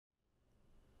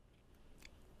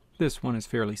This one is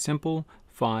fairly simple.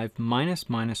 5 minus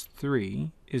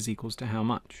 3 is equals to how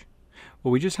much?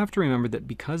 Well, we just have to remember that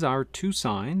because our two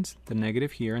signs, the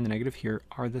negative here and the negative here,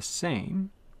 are the same,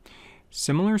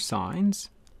 similar signs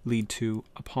lead to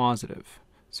a positive.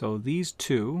 So these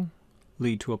two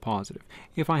lead to a positive.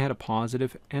 If I had a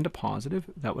positive and a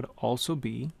positive, that would also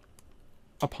be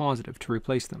a positive to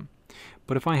replace them.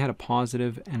 But if I had a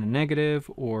positive and a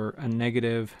negative, or a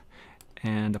negative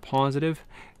and a positive,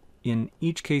 in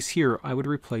each case here, I would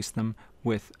replace them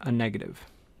with a negative.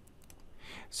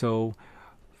 So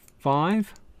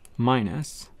 5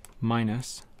 minus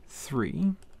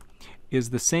 3 is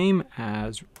the same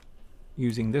as,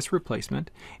 using this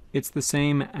replacement, it's the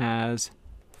same as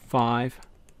 5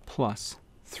 plus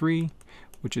 3,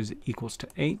 which is equals to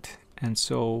 8. And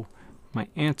so my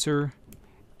answer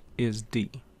is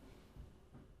D.